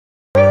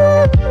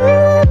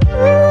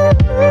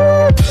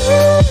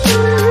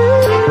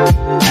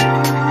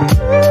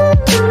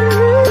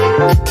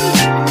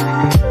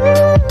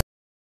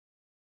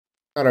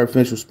Our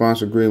official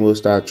sponsor, Greenwood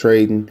Stock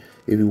Trading.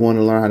 If you want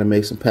to learn how to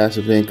make some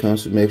passive income,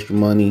 some extra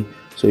money,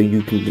 so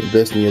you can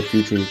invest in your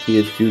future and your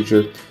kids'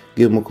 future,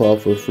 give them a call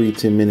for a free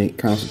 10-minute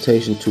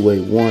consultation,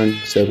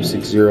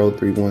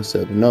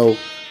 281-760-3170.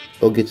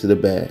 Go get to the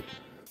bag.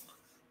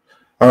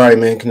 All right,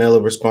 man.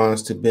 Canelo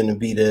responds to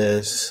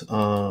Benavidez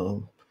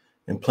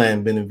and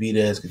playing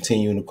Benavidez,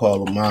 continuing to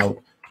call him out.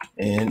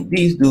 And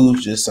these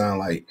dudes just sound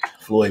like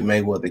Floyd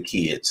Mayweather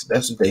kids.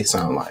 That's what they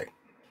sound like.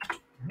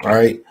 All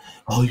right.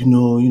 Oh, I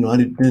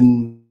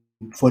didn't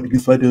fight the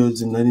good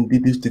fighters, and I didn't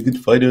did this to good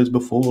fighters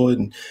before,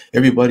 and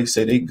everybody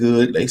say they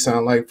good. They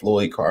sound like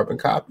Floyd carbon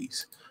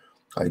copies.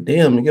 Like,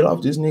 damn, get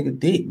off this nigga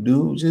dick,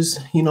 dude. Just,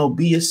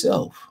 be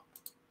yourself.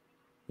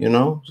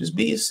 Just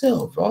be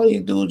yourself. All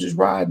you do is just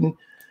riding.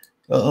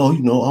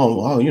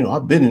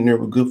 I've been in there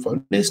with good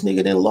fighters. This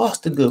nigga then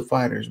lost to good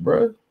fighters,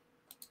 bro.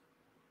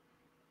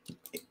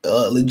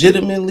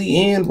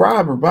 Legitimately and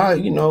robber, and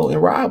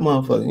rob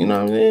motherfuckers. You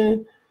know what I'm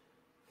saying?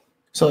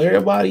 So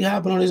everybody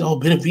hopping on this. Oh,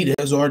 Benavidez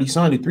has already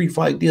signed a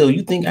 3-fight deal.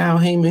 You think Al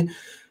Heyman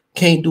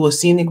can't do a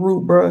scenic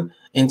route, bro?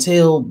 And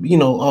tell,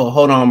 oh,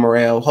 hold on,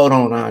 Morrell, hold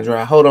on,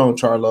 Andrade, hold on,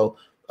 Charlo.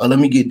 Let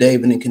me get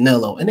David and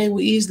Canelo. And they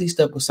would easily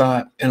step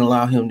aside and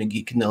allow him to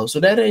get Canelo. So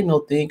that ain't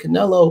no thing.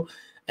 Canelo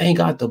ain't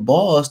got the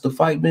balls to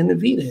fight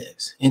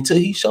Benavidez until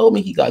he showed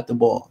me he got the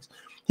balls.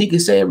 He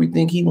could say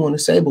everything he want to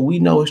say, but we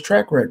know his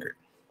track record.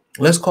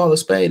 Let's call a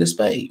spade a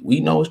spade.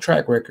 We know his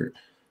track record.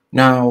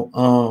 Now,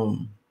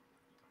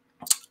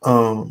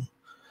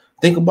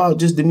 think about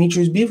just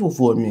Demetrius Bivol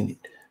for a minute.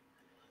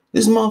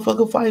 This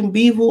motherfucker fighting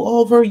Bivol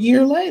over a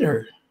year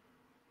later.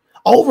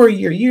 Over a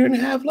year and a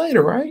half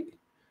later, right?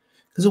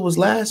 Because it was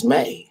last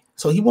May.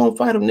 So he won't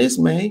fight him this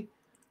May.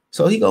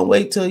 So he gonna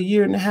wait till a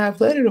year and a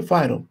half later to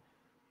fight him.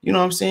 You know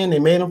what I'm saying? They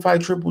made him fight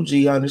Triple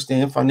G. I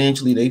understand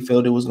financially they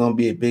felt it was gonna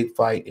be a big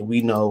fight, and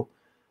we know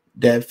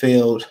that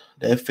failed.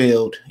 That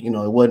failed. It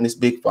wasn't as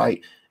big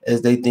fight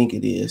as they think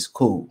it is.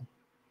 Cool.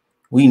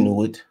 We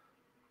knew it.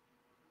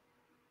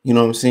 You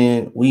know what I'm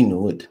saying? We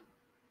knew it.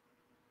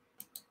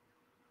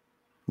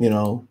 We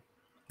knew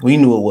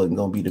it wasn't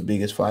going to be the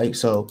biggest fight.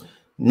 So,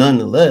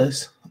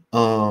 nonetheless,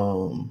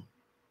 but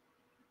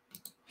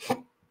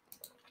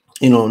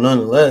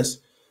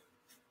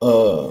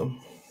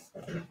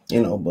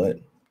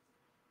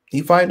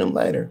he fighting him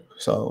later.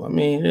 So,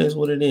 it is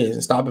what it is.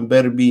 And stopping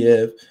Better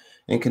BF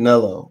and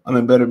Canelo.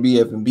 Better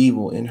BF and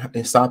Bivol and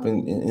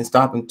stopping,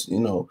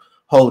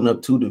 holding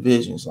up two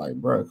divisions. Like,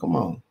 bro, come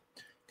on.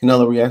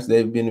 Canelo reacts to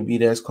David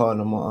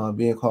Benavidez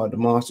being called the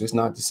monster. It's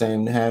not the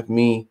same to have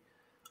me.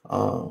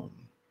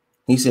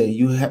 He said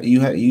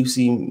you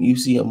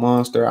see a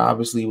monster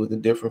obviously with a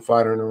different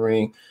fighter in the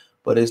ring,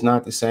 but it's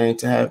not the same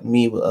to have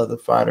me with other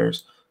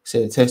fighters.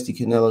 Said Testy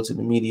Canelo to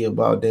the media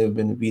about David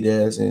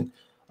Benavidez and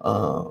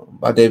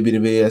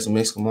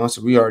Mexican monster.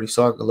 We already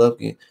saw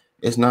Golovkin.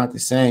 It's not the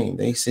same.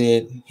 They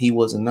said he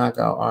was a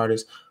knockout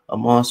artist, a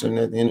monster, and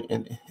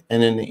in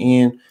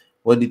the end,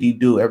 what did he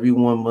do?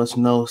 Everyone must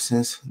know,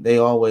 since they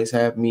always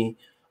have me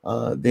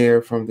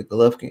there from the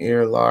Golovkin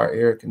era,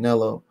 Eric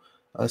Canelo,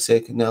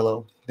 said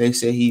Canelo. They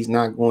say he's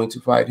not going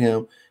to fight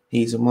him.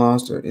 He's a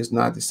monster. It's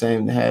not the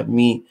same to have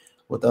me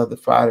with other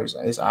fighters.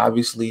 It's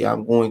obviously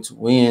I'm going to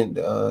win.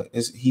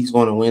 He's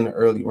going to win the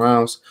early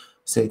rounds,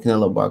 said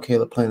Canelo. About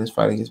Caleb playing his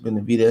fight against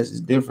Benavidez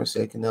is different,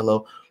 said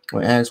Canelo.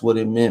 When asked what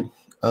it meant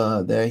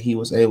that he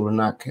was able to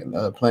knock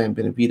playing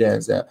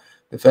Benavidez, that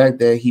the fact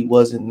that he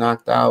wasn't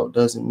knocked out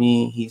doesn't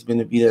mean he's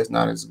Benavidez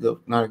not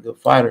a good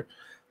fighter.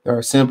 There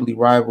are simply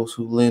rivals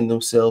who lend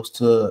themselves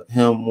to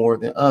him more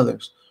than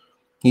others.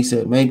 He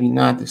said maybe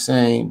not the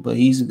same, but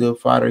he's a good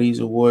fighter. He's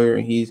a warrior,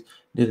 and he's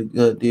did a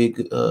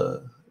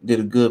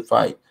good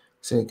fight,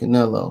 said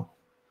Canelo.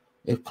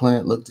 If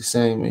Plant looked the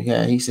same,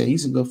 he said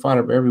he's a good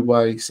fighter, but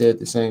everybody said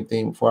the same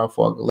thing before I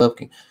fought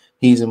Golovkin.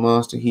 He's a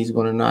monster. He's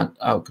going to knock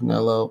out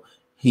Canelo.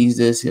 He's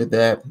this or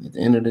that. At the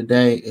end of the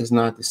day, it's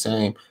not the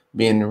same.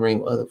 Being in the ring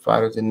with other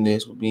fighters than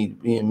this would be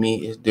being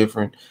me is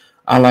different.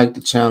 I like the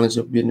challenge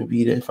of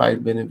Benavidez,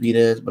 fighting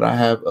Benavidez, but I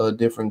have a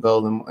different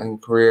goal in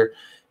career.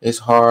 It's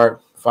hard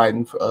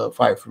fight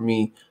for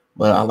me,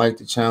 but I like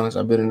the challenge.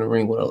 I've been in the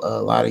ring with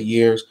a lot of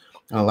years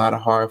and a lot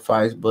of hard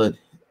fights, but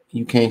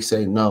you can't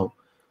say no.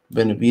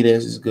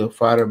 Benavidez is a good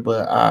fighter,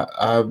 but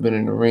I've been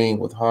in the ring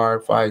with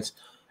hard fights,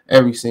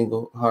 every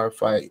single hard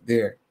fight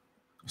there.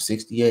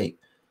 68.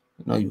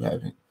 No, you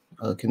haven't.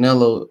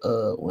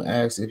 Canelo, when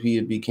asked if he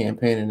would be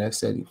campaigning at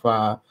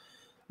 75,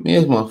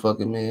 this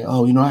motherfucker, man,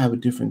 I have a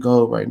different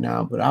goal right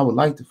now, but I would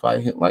like to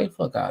fight him. Like,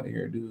 fuck out of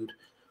here, dude.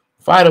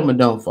 Fight him or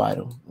don't fight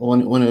him.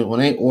 When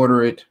they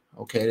order it,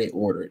 okay, they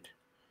order it.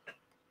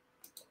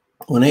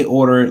 When they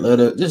order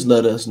it, just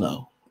let us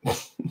know.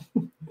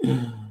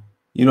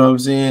 You know what I'm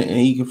saying? And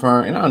he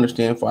confirmed, and I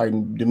understand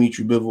fighting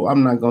Demetrius Bivol.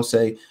 I'm not gonna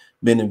say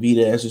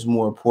Benavidez is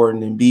more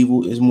important than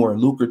Bivol. Is more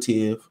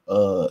lucrative.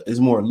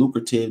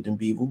 Than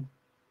Bivol.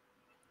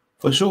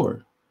 For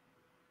sure.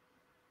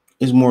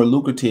 It's more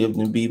lucrative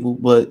than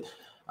Bivol, but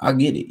I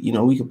get it.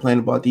 We complain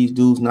about these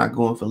dudes not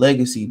going for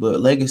legacy,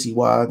 but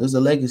legacy-wise, there's a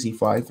legacy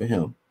fight for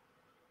him.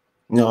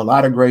 A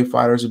lot of great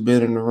fighters have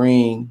been in the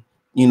ring,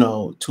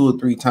 2 or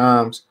 3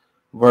 times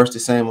versus the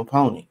same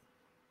opponent.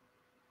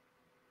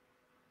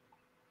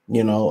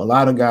 A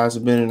lot of guys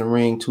have been in the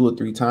ring 2 or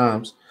 3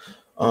 times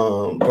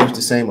versus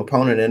the same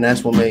opponent, and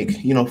that's what make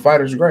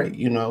fighters great.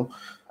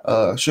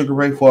 Sugar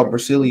Ray fought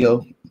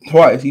Brasilio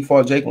twice. He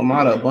fought Jake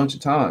LaMotta a bunch of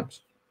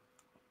times.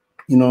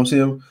 You know what I'm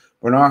saying?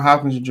 Bernard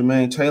Hopkins and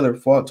Jermaine Taylor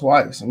fought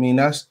twice. I mean,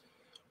 that's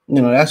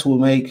what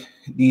make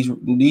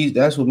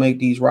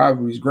these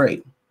rivalries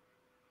great.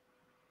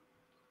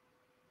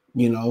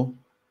 You know,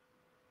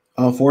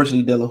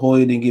 Unfortunately, De La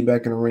Hoya didn't get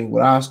back in the ring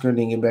with Oscar,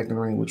 didn't get back in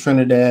the ring with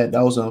Trinidad.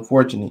 That was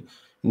unfortunate,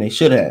 and they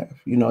should have.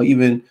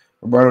 Even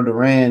Roberto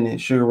Duran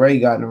and Sugar Ray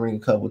got in the ring a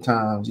couple of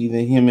times.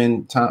 Even him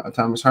and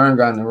Thomas Hearn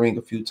got in the ring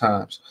a few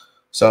times.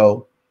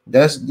 So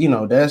that's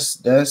what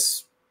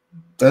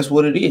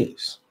it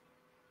is.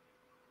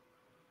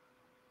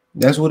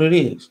 That's what it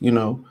is.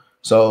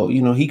 So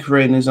he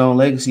creating his own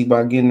legacy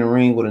by getting in the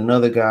ring with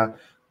another guy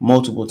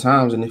multiple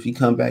times, and if he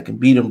come back and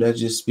beat him, that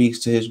just speaks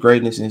to his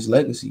greatness and his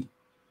legacy.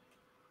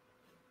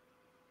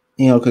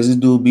 Because this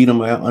dude beat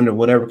him under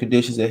whatever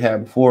conditions they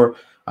had before.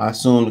 I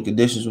assume the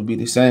conditions would be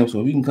the same. So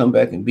if we can come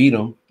back and beat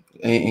him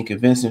and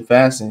convincing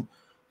faster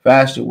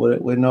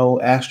with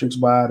no asterisks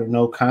by it or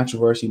no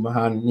controversy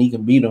behind it, and he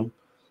can beat him.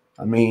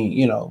 I mean,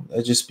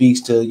 it just speaks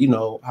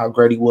to, how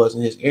great he was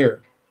in his era.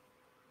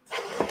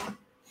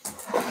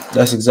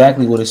 That's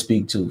exactly what it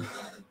speaks to.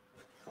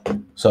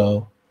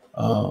 So,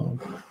 but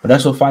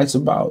that's what fight's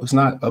about. It's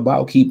not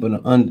about keeping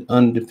an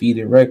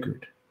undefeated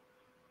record.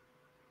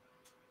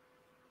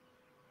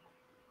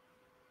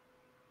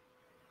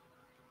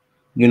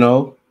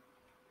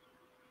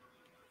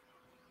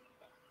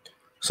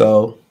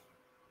 So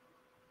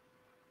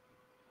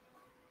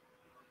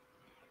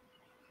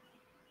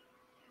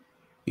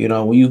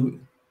when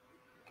you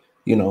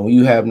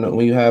have you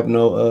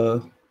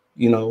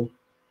know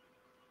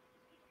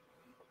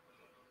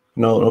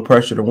no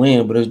pressure to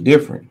win, but it's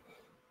different.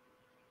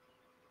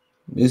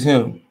 It's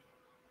him.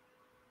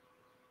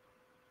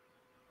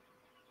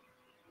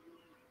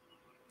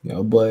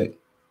 But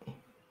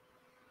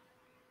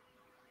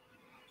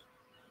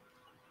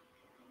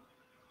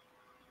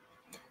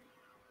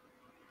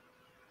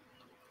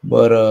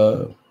but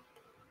uh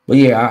but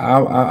yeah,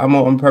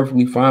 I'm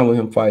perfectly fine with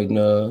him fighting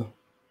with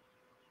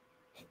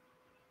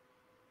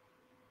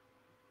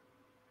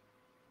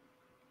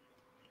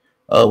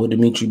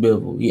Dimitri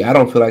Bivol. Yeah, I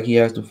don't feel like he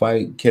has to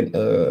fight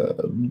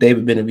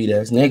David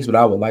Benavidez next, but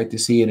I would like to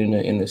see it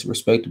in this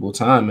respectable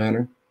time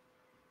manner.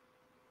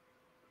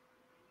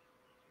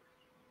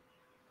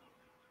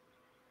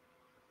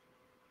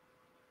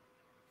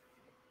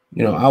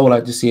 I would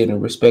like to see it in a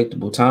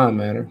respectable time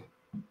manner.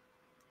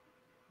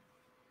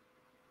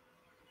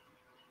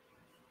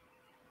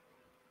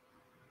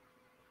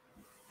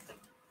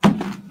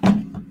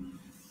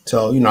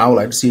 So, I would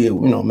like to see it,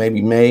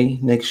 maybe May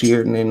next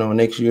year, and then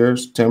next year,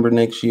 September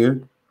next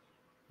year.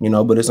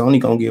 But it's only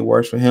gonna get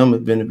worse for him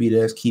if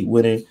Benavidez keep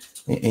winning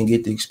and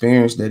get the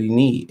experience that he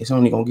needs. It's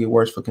only gonna get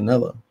worse for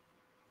Canelo.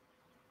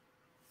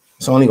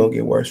 It's only gonna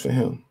get worse for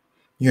him.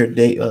 You heard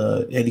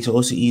Eddie, so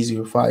it's an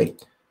easier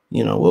fight.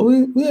 Well,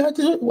 we have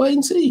to wait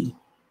and see.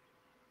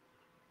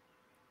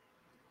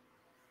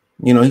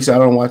 He said I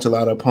don't watch a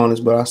lot of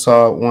opponents, but I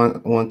saw it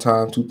one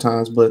time, 2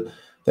 times. But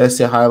that's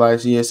the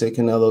highlights. He said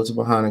Canelo to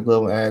behind the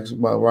glove and asked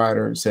about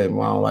Ryder and said,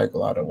 well, I don't like a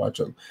lot of watch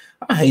them.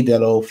 I hate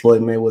that old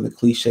Floyd Mayweather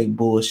cliche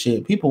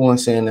bullshit. People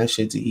weren't saying that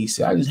shit to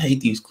easy. I just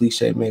hate these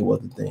cliche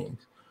Mayweather things.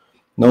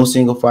 No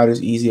single fight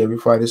is easy. Every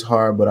fight is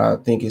hard, but I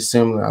think it's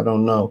similar. I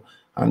don't know.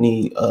 I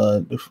need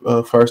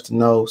first to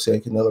know,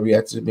 said Canelo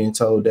reacted to being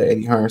told that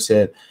Eddie Hearn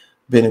said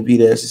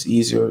Benavidez is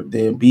easier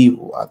than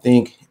Bivol. I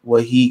think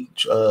what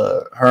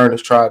Hearn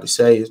has tried to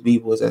say is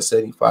Bivol is at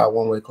 75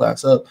 one-weight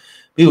class up.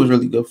 Bivol's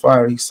really good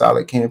fighter. He's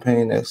solid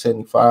campaign at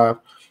 75.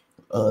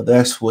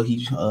 That's what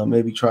he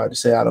maybe tried to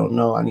say. I don't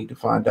know. I need to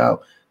find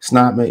out. It's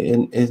not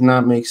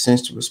make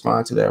sense to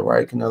respond to that,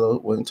 right?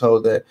 Canelo wasn't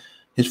told that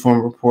his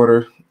former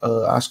reporter,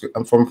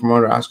 former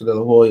promoter Oscar De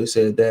La Hoya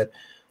said that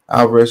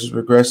Alvarez is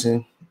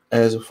regressing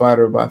as a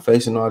fighter by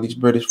facing all these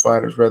British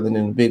fighters rather than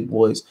the big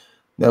boys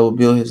that will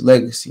build his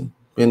legacy.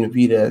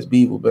 Benavidez,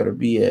 Bivol better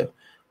BF.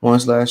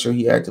 Once last year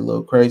he acted a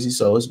little crazy,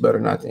 so it's better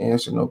not to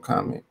answer. No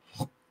comment.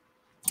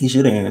 He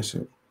should have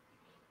answered.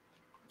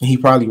 He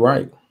probably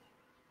right.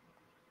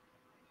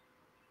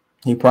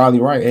 He probably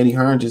right. Eddie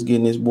Hearn just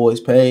getting his boys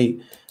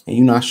paid, and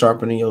you're not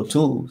sharpening your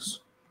tools.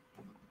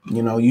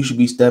 You should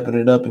be stepping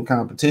it up in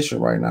competition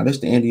right now. This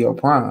the end of your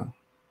prime.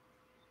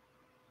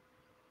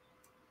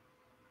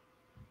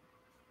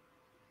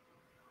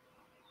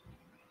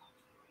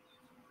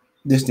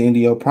 This the end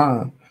of your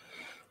prime.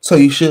 So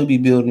you should be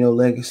building your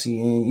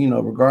legacy,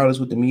 and regardless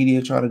what the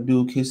media try to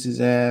do, kiss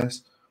his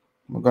ass.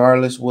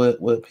 Regardless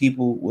what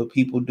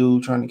people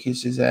do, trying to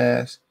kiss his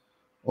ass,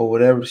 or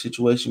whatever the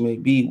situation may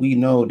be, we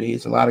know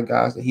there's a lot of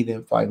guys that he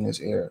didn't fight in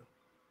this era.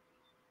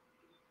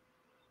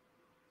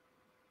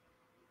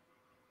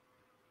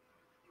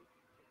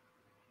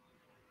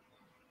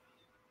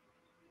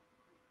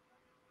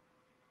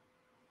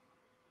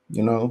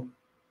 You know,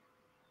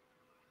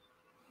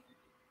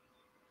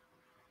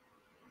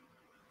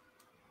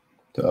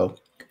 So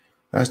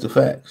that's the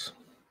facts.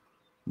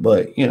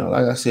 But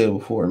like I said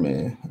before,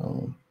 man,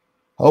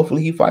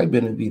 hopefully he fight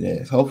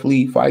Benavidez. Hopefully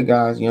he fight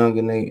guys young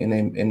in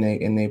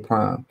they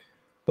prime.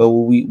 But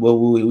what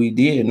we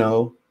did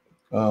know,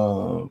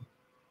 um,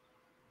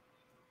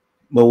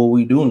 but what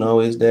we do know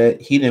is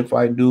that he didn't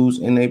fight dudes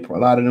a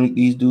lot of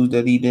these dudes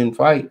that he didn't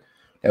fight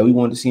that we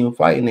wanted to see him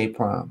fight in their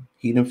prime.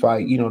 He didn't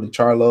fight, the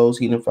Charlos.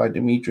 He didn't fight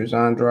Demetrius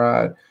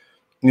Andrade.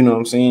 You know what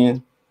I'm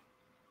saying?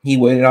 He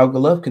waited out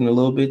Golovkin a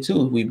little bit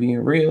too. If we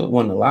being real, it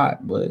wasn't a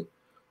lot, but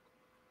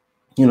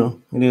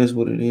it is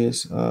what it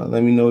is.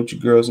 Let me know what you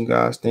girls and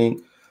guys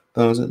think.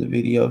 Thumbs up the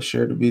video,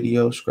 share the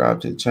video,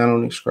 subscribe to the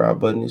channel. The subscribe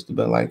button is the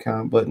bell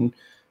icon button.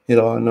 Hit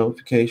all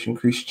notifications,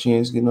 increase your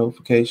chance, get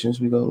notifications.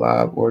 We go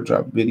live or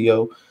drop a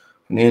video.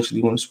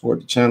 Financially, want to support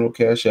the channel?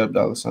 Cash App, $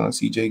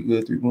 CJ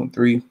Good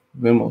 313,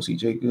 Venmo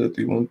CJ Good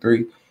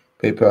 313,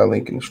 PayPal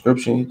link in the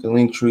description. Hit the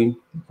link tree.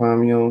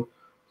 Find me on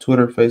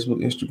Twitter,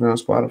 Facebook,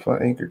 Instagram,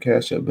 Spotify, Anchor,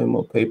 Cash App,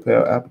 Venmo,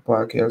 PayPal, Apple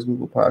Podcasts,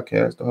 Google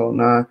Podcasts, the whole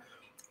nine.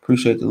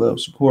 Appreciate the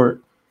love,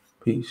 support.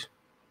 Peace.